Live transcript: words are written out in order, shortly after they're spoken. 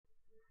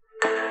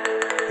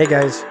Hey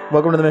guys,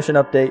 welcome to the mission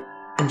update.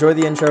 Enjoy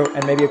the intro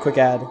and maybe a quick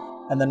ad,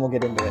 and then we'll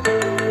get into it.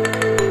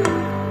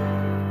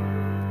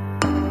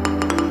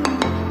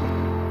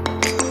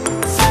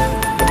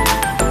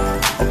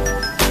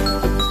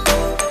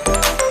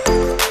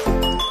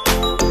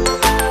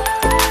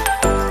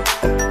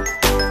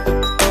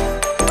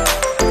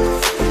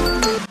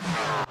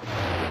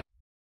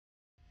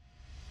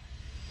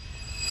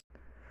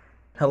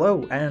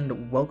 Hello,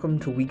 and welcome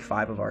to week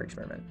 5 of our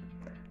experiment.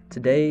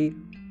 Today,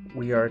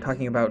 we are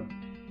talking about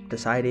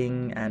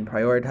deciding and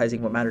prioritizing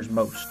what matters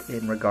most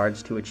in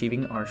regards to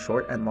achieving our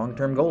short and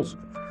long-term goals.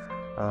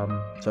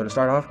 So to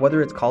start off,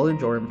 whether it's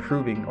college or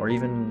improving or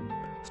even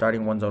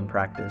starting one's own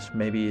practice,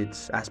 maybe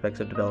it's aspects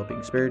of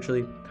developing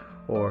spiritually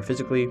or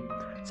physically,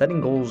 setting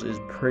goals is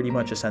pretty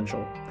much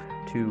essential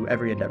to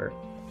every endeavor.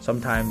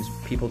 Sometimes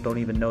people don't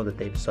even know that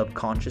they've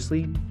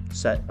subconsciously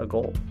set a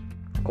goal.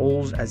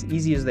 Goals, as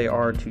easy as they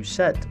are to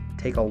set,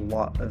 take a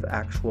lot of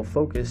actual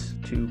focus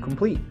to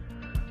complete.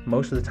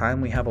 Most of the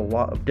time, we have a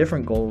lot of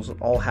different goals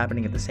all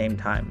happening at the same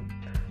time.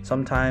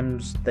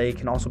 Sometimes they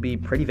can also be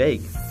pretty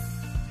vague.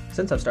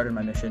 Since I've started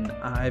my mission,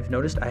 I've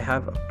noticed I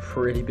have a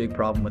pretty big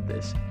problem with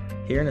this.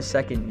 Here in a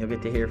second, you'll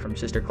get to hear from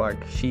Sister Clark.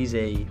 She's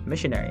a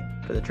missionary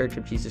for the Church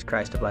of Jesus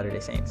Christ of Latter-day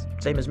Saints,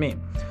 same as me.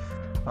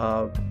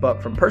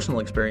 But from personal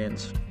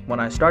experience, when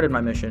I started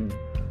my mission,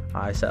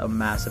 I set a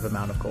massive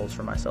amount of goals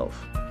for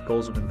myself.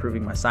 Goals of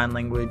improving my sign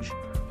language,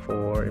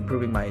 for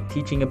improving my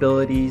teaching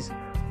abilities,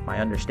 my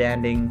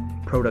understanding,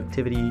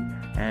 productivity,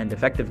 and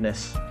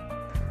effectiveness.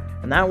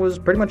 And that was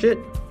pretty much it.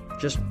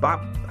 Just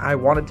I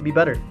wanted to be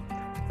better.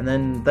 And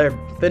then they're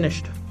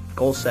finished.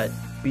 Goal set,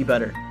 be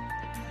better.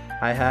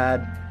 I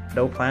had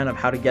no plan of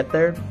how to get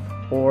there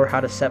or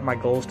how to set my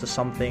goals to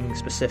something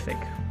specific,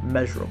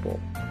 measurable,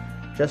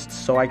 just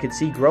so I could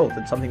see growth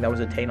in something that was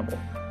attainable,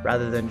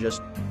 rather than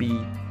just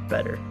be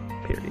better,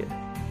 period.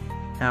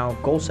 Now,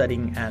 goal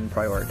setting and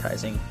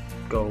prioritizing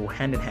go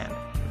hand in hand.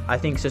 I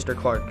think Sister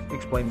Clark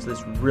explains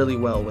this really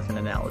well with an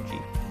analogy.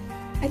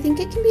 I think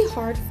it can be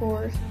hard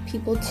for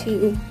people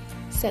to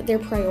set their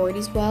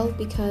priorities well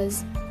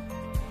because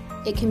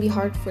it can be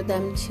hard for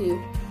them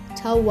to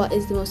tell what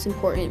is the most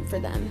important for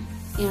them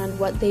and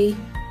what they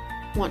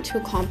want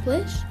to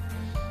accomplish.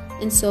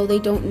 And so they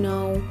don't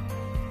know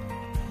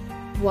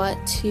what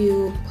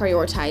to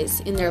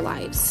prioritize in their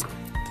lives.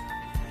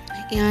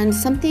 And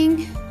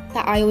something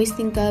that I always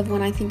think of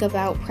when I think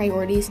about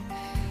priorities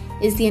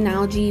is the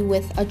analogy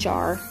with a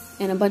jar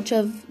and a bunch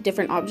of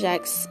different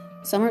objects.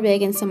 Some are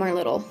big and some are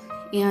little.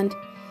 And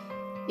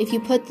if you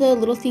put the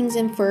little things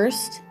in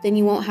first, then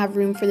you won't have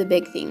room for the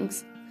big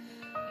things.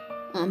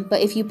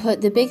 But if you put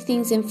the big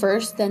things in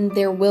first, then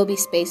there will be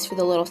space for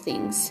the little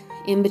things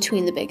in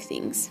between the big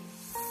things.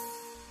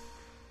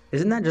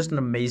 Isn't that just an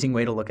amazing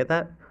way to look at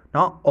that?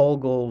 Not all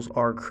goals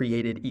are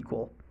created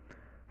equal.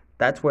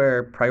 That's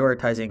where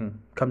prioritizing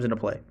comes into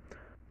play.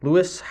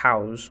 Lewis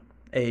Howes,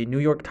 a New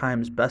York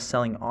Times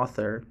best-selling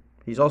author,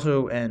 he's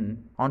also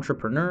an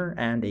entrepreneur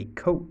and a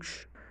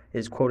coach,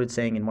 is quoted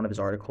saying in one of his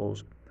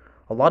articles,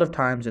 "A lot of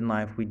times in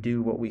life we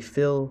do what we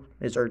feel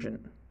is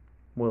urgent.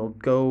 We'll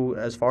go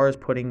as far as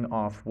putting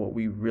off what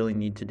we really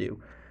need to do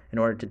in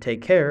order to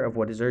take care of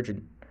what is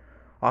urgent.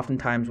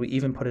 Oftentimes we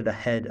even put it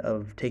ahead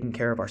of taking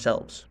care of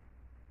ourselves.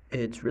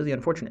 It's really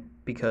unfortunate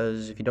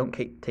because if you don't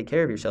take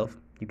care of yourself,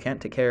 you can't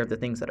take care of the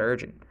things that are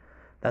urgent.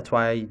 That's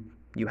why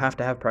you have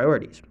to have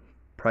priorities.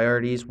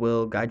 Priorities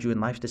will guide you in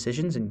life's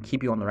decisions and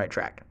keep you on the right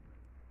track."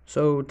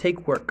 So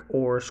take work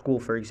or school,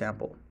 for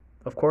example.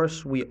 Of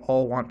course, we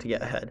all want to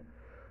get ahead.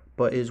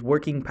 But is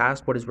working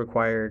past what is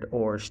required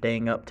or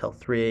staying up till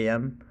 3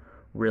 a.m.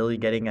 really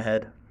getting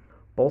ahead?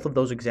 Both of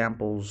those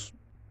examples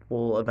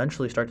will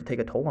eventually start to take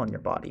a toll on your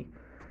body.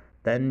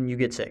 Then you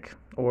get sick,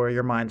 or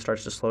your mind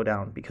starts to slow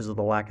down because of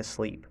the lack of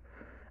sleep.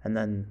 And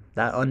then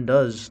that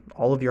undoes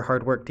all of your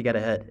hard work to get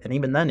ahead. And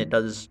even then, it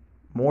does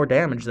more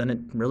damage than it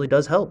really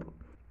does help.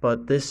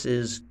 But this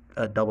is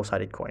a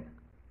double-sided coin.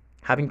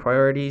 Having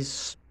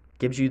priorities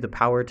gives you the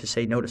power to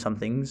say no to some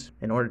things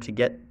in order to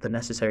get the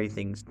necessary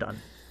things done.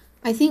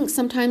 I think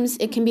sometimes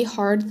it can be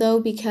hard though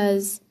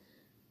because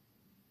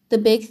the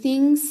big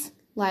things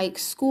like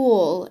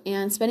school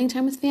and spending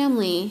time with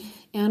family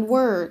and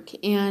work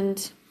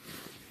and,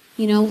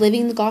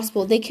 living the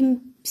gospel, they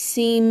can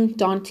seem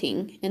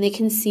daunting and they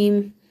can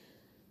seem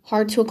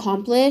hard to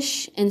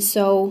accomplish. And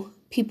so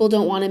people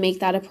don't want to make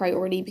that a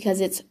priority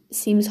because it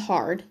seems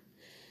hard,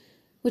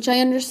 which I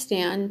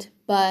understand,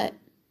 but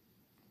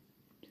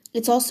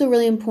it's also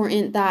really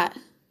important that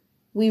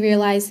we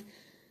realize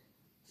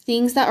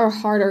things that are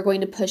hard are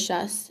going to push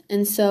us.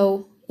 And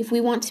so if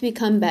we want to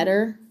become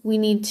better, we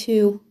need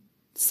to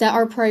set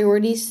our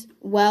priorities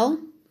well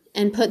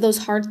and put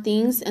those hard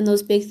things and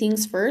those big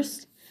things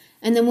first.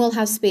 And then we'll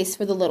have space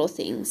for the little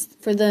things,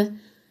 for the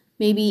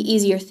maybe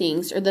easier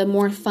things or the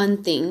more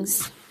fun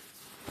things.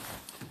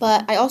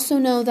 But I also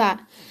know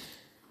that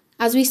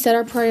as we set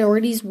our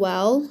priorities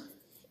well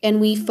and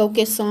we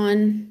focus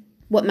on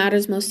what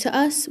matters most to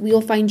us, we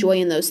will find joy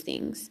in those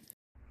things.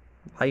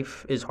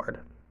 Life is hard,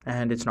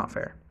 and it's not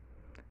fair.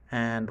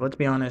 And let's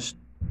be honest,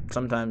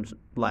 sometimes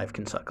life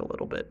can suck a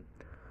little bit.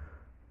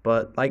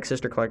 But like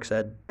Sister Clark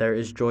said, there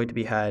is joy to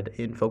be had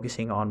in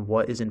focusing on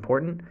what is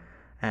important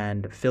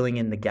and filling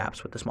in the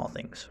gaps with the small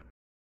things.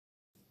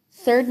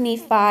 3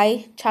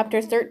 Nephi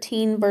chapter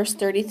 13, verse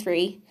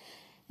 33.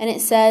 And it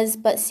says,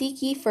 "But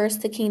seek ye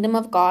first the kingdom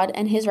of God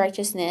and his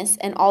righteousness,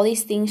 and all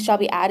these things shall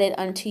be added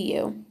unto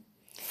you."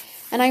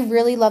 And I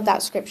really love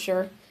that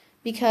scripture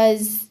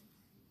because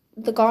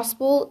the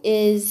gospel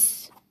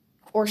is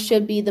or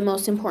should be the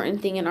most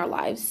important thing in our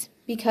lives,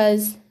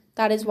 because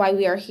that is why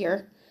we are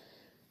here.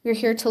 We're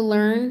here to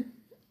learn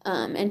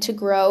and to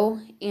grow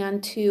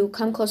and to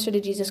come closer to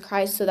Jesus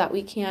Christ so that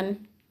we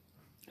can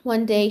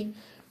one day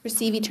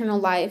receive eternal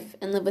life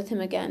and live with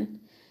him again.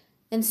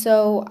 And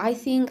so I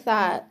think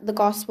that the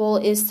gospel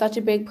is such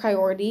a big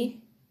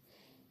priority.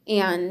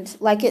 And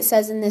like it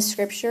says in this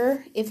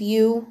scripture, if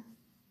you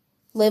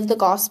live the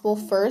gospel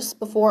first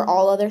before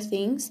all other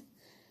things,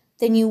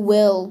 then you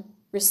will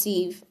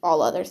receive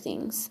all other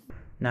things.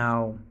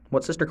 Now,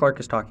 what Sister Clark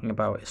is talking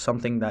about is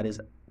something that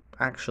is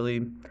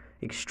actually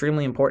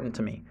extremely important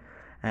to me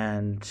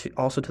and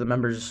also to the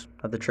members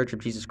of the Church of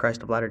Jesus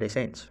Christ of Latter-day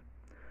Saints.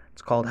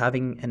 It's called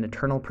having an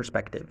eternal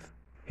perspective.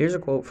 Here's a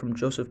quote from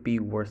Joseph B.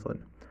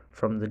 Wirthlin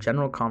from the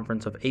General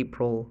Conference of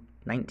April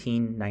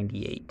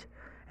 1998,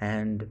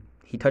 and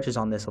he touches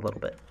on this a little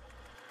bit.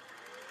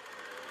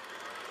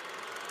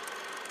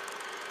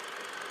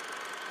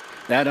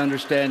 That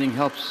understanding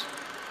helps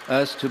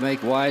us to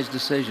make wise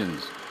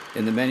decisions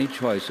in the many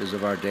choices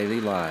of our daily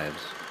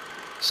lives.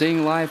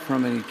 Seeing life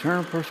from an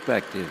eternal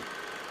perspective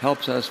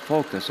helps us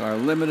focus our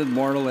limited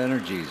mortal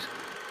energies.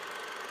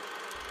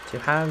 To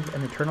have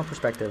an eternal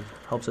perspective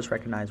helps us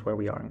recognize where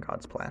we are in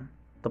God's plan,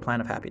 the plan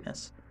of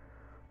happiness.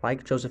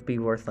 Like Joseph B.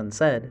 Wirthlin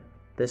said,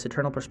 this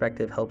eternal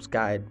perspective helps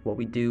guide what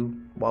we do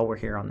while we're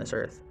here on this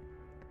earth.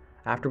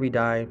 After we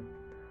die,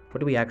 what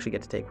do we actually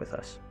get to take with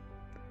us?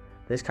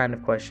 This kind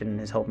of question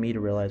has helped me to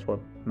realize what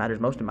matters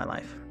most in my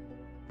life.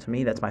 To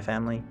me, that's my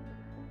family,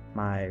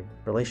 my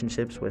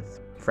relationships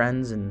with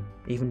friends, and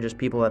even just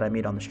people that I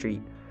meet on the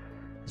street,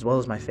 as well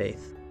as my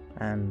faith.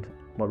 And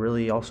what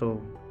really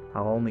also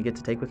I'll only get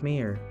to take with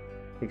me are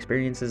the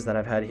experiences that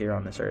I've had here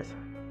on this earth,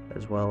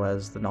 as well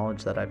as the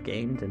knowledge that I've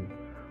gained and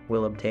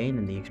will obtain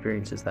and the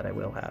experiences that I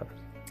will have.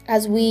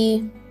 As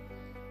we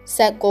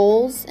set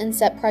goals and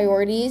set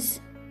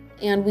priorities,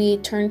 and we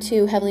turn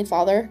to Heavenly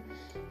Father,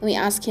 and we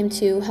ask him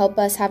to help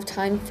us have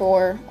time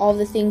for all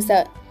the things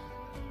that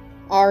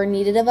are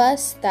needed of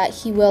us, that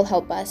he will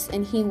help us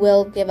and he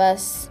will give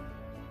us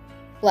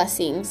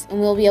blessings, and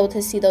we'll be able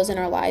to see those in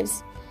our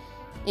lives,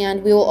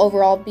 and we will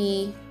overall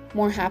be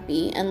more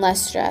happy and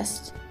less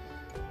stressed.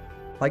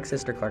 Like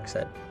Sister Clark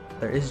said,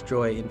 there is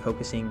joy in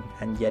focusing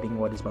and getting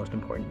what is most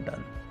important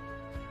done.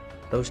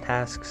 Those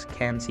tasks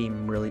can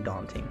seem really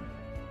daunting.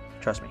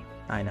 Trust me,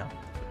 I know.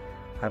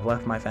 I've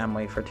left my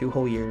family for 2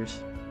 whole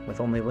years with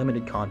only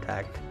limited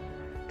contact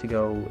to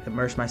go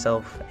immerse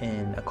myself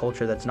in a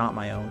culture that's not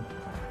my own,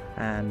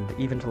 and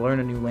even to learn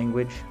a new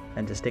language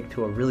and to stick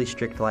to a really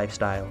strict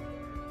lifestyle.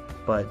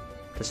 But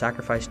to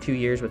sacrifice 2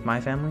 years with my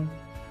family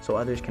so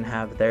others can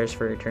have theirs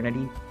for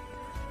eternity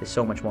is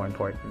so much more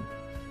important.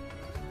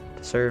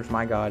 To serve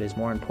my God is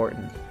more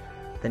important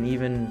than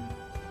even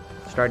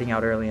starting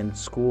out early in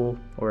school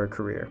or a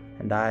career,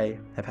 and I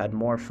have had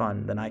more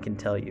fun than I can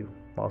tell you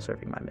while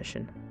serving my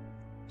mission.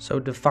 So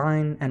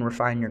define and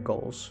refine your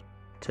goals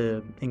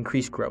to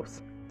increase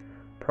growth.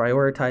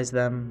 Prioritize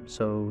them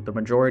so the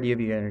majority of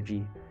your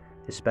energy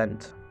is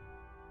spent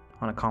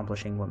on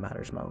accomplishing what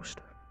matters most.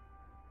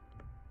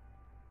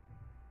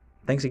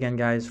 Thanks again,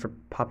 guys, for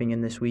popping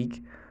in this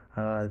week.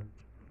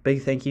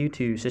 Big thank you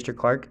to Sister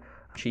Clark.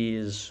 She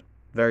is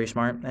very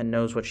smart and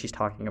knows what she's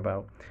talking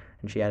about,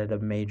 and she added a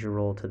major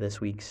role to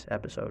this week's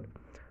episode.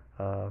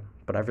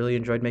 But I've really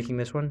enjoyed making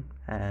this one,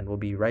 and we'll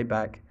be right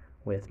back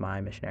with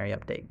my missionary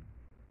update.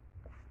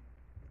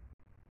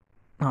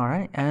 All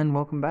right, and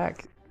welcome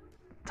back.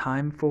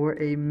 Time for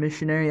a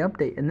missionary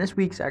update, and this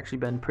week's actually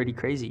been pretty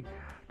crazy,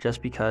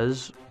 just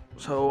because,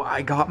 so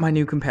I got my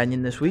new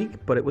companion this week,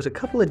 but it was a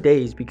couple of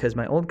days because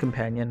my old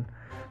companion,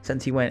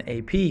 since he went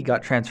AP,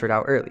 got transferred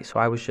out early, so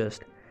I was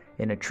just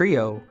in a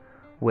trio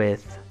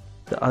with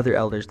the other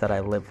elders that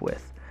I live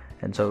with.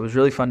 And so it was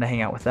really fun to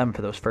hang out with them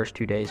for those first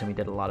 2 days, and we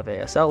did a lot of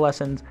ASL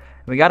lessons,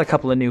 and we got a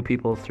couple of new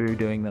people through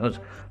doing those,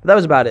 but that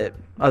was about it,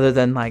 other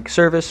than like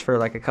service for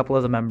like a couple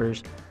of the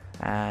members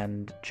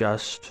and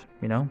just,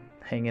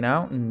 hanging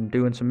out and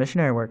doing some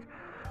missionary work.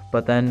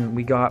 But then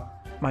we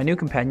got my new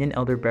companion,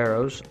 Elder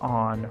Barrows,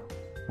 on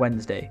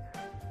Wednesday,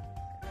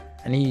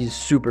 and he's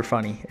super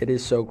funny. It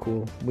is so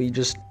cool. We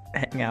just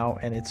hang out,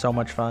 and it's so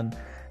much fun,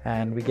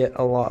 and we get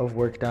a lot of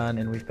work done,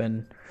 and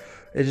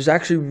it is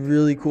actually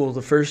really cool.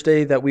 The first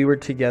day that we were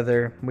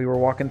together, we were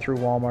walking through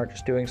Walmart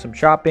just doing some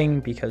shopping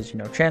because,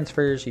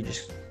 transfers, you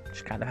just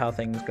kind of how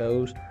things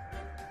goes.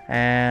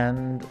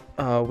 and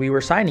we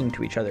were signing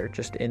to each other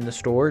just in the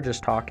store,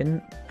 just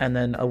talking, and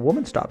then a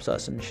woman stops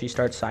us and she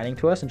starts signing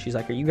to us, and she's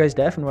like, "Are you guys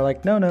deaf?" And we're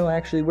like, no,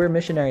 actually we're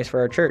missionaries for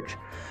our church.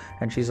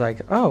 And she's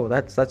like, "Oh,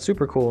 that's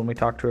super cool." And we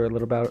talked to her a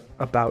little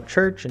about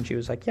church, and she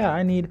was like, "Yeah,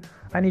 I need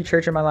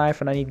church in my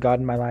life, and I need God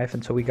in my life."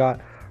 And so we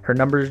got her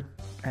numbers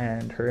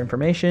and her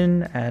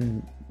information,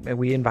 and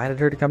we invited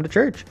her to come to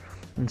church.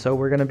 And so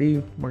we're gonna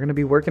be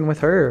working with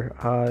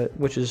her,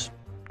 which is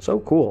so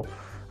cool.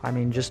 I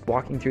mean, just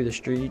walking through the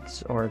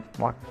streets,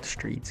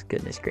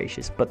 goodness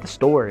gracious, but the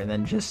store, and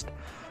then just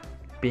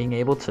being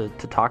able to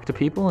talk to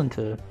people and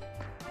to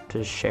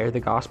share the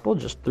gospel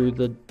just through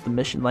the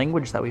mission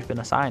language that we've been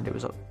assigned. It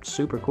was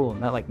super cool,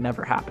 and that like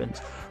never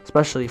happens,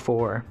 especially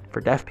for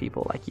deaf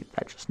people. Like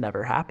that just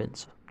never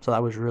happens. So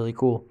that was really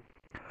cool.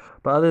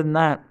 But other than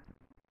that,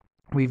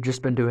 we've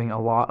just been doing a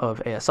lot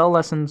of ASL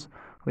lessons.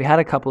 We had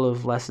a couple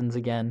of lessons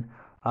again.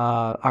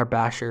 Our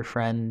Basher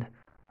friend,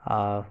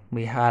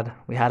 we had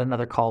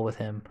another call with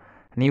him,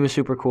 and he was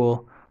super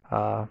cool.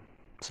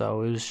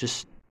 So it was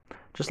just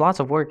lots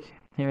of work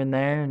here and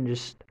there, and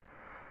just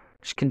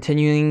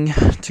continuing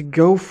to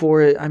go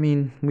for it. I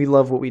mean, we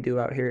love what we do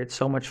out here. It's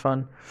so much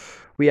fun.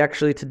 We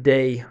actually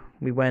today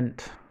we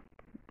went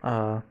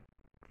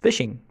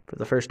fishing for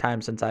the first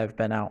time since I've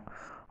been out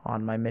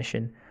on my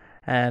mission.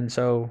 And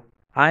so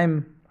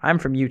I'm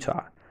from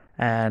Utah,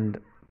 and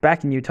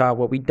back in Utah,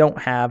 what we don't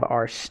have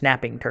are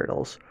snapping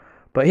turtles,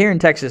 but here in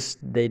Texas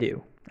they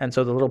do. And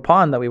so the little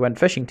pond that we went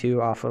fishing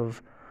to off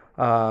of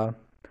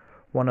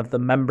one of the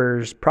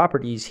members'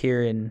 properties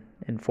here in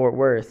Fort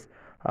Worth,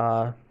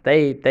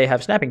 they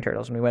have snapping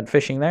turtles, and we went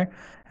fishing there.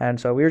 And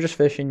so we were just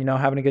fishing,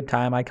 having a good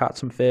time. I caught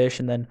some fish,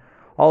 and then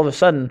all of a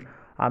sudden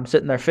I'm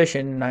sitting there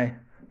fishing, and I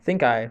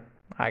think I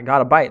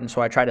got a bite. And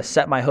so I tried to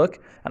set my hook,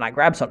 and I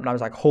grabbed something. I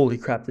was like, holy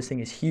crap, this thing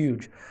is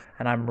huge.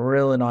 And I'm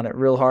reeling on it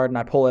real hard, and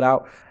I pull it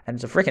out, and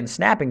it's a freaking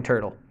snapping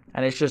turtle.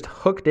 And it's just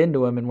hooked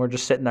into him, and we're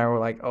just sitting there. We're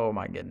like, oh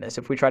my goodness,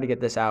 if we try to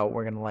get this out,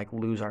 we're going to like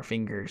lose our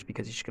fingers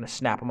because he's just going to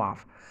snap them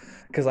off.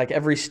 Because like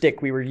every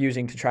stick we were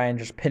using to try and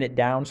just pin it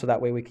down so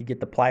that way we could get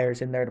the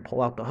pliers in there to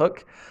pull out the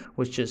hook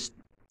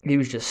he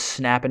was just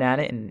snapping at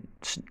it. And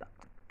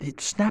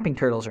snapping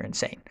turtles are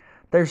insane.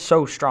 They're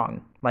so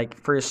strong. Like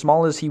for as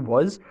small as he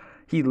was,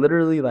 he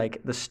literally,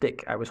 like the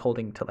stick I was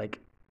holding to like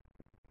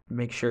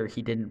make sure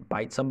he didn't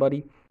bite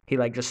somebody, he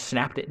like just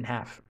snapped it in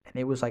half, and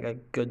it was like a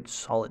good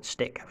solid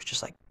stick. I was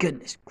just like,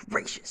 goodness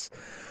gracious.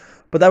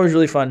 But that was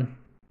really fun.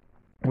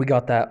 We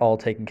got that all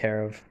taken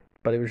care of,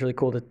 but it was really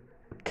cool to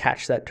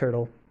catch that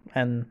turtle.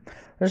 And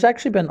there's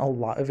actually been a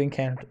lot of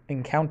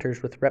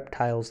encounters with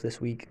reptiles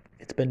this week.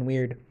 It's been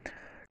weird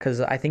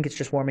because I think it's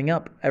just warming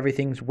up.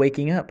 Everything's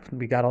waking up.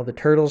 We got all the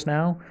turtles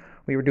now.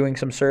 We were doing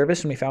some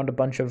service, and we found a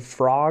bunch of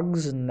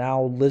frogs, and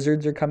now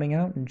lizards are coming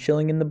out and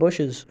chilling in the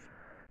bushes.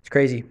 It's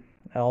crazy.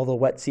 All the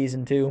wet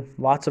season too.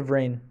 Lots of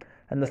rain.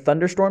 And the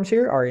thunderstorms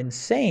here are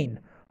insane.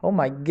 Oh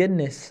my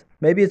goodness.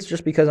 Maybe it's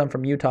just because I'm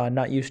from Utah and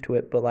not used to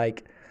it, but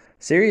like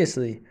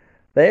seriously,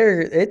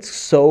 it's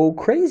so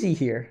crazy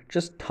here.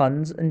 Just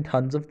tons and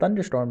tons of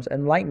thunderstorms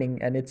and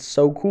lightning, and it's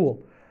so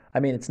cool. I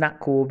mean, it's not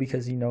cool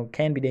because, it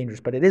can be dangerous,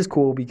 but it is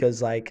cool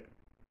because like,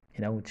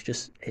 it's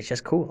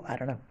just cool. I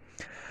don't know.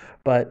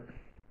 But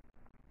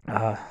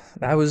I'm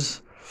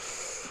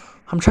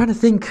trying to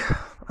think,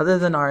 other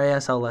than our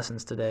ASL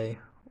lessons today,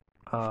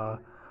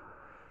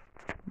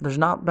 there's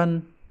not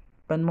been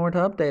more to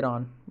update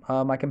on.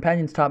 My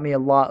companions taught me a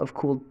lot of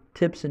cool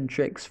tips and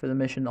tricks for the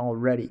mission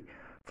already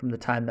from the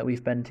time that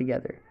we've been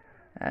together,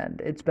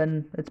 and it's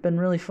been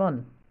really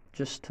fun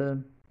just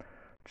to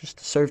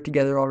serve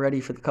together already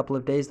for the couple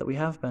of days that we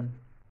have been.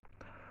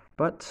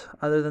 But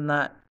other than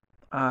that,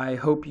 I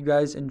hope you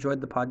guys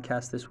enjoyed the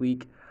podcast this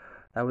week.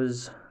 That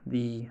was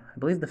I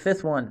believe the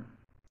 5th one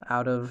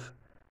out of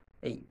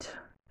 8.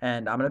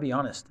 And I'm going to be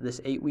honest, this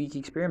 8-week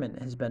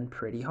experiment has been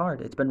pretty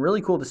hard. It's been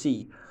really cool to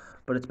see,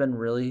 but it's been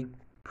really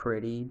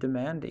pretty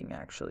demanding,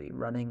 actually,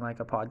 running like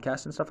a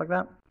podcast and stuff like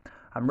that.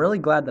 I'm really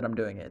glad that I'm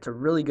doing it. It's a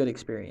really good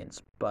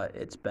experience, but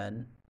it's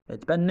been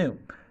new,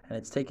 and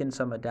it's taken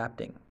some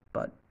adapting,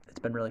 but it's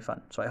been really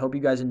fun. So I hope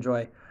you guys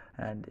enjoy,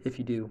 and if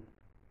you do,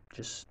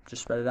 just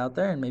spread it out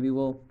there, and maybe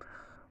we'll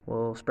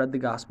spread the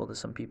gospel to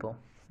some people.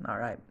 All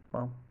right.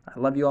 Well, I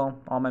love you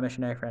all my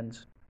missionary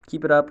friends.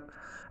 Keep it up.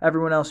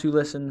 Everyone else who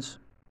listens,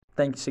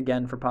 thanks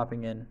again for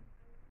popping in.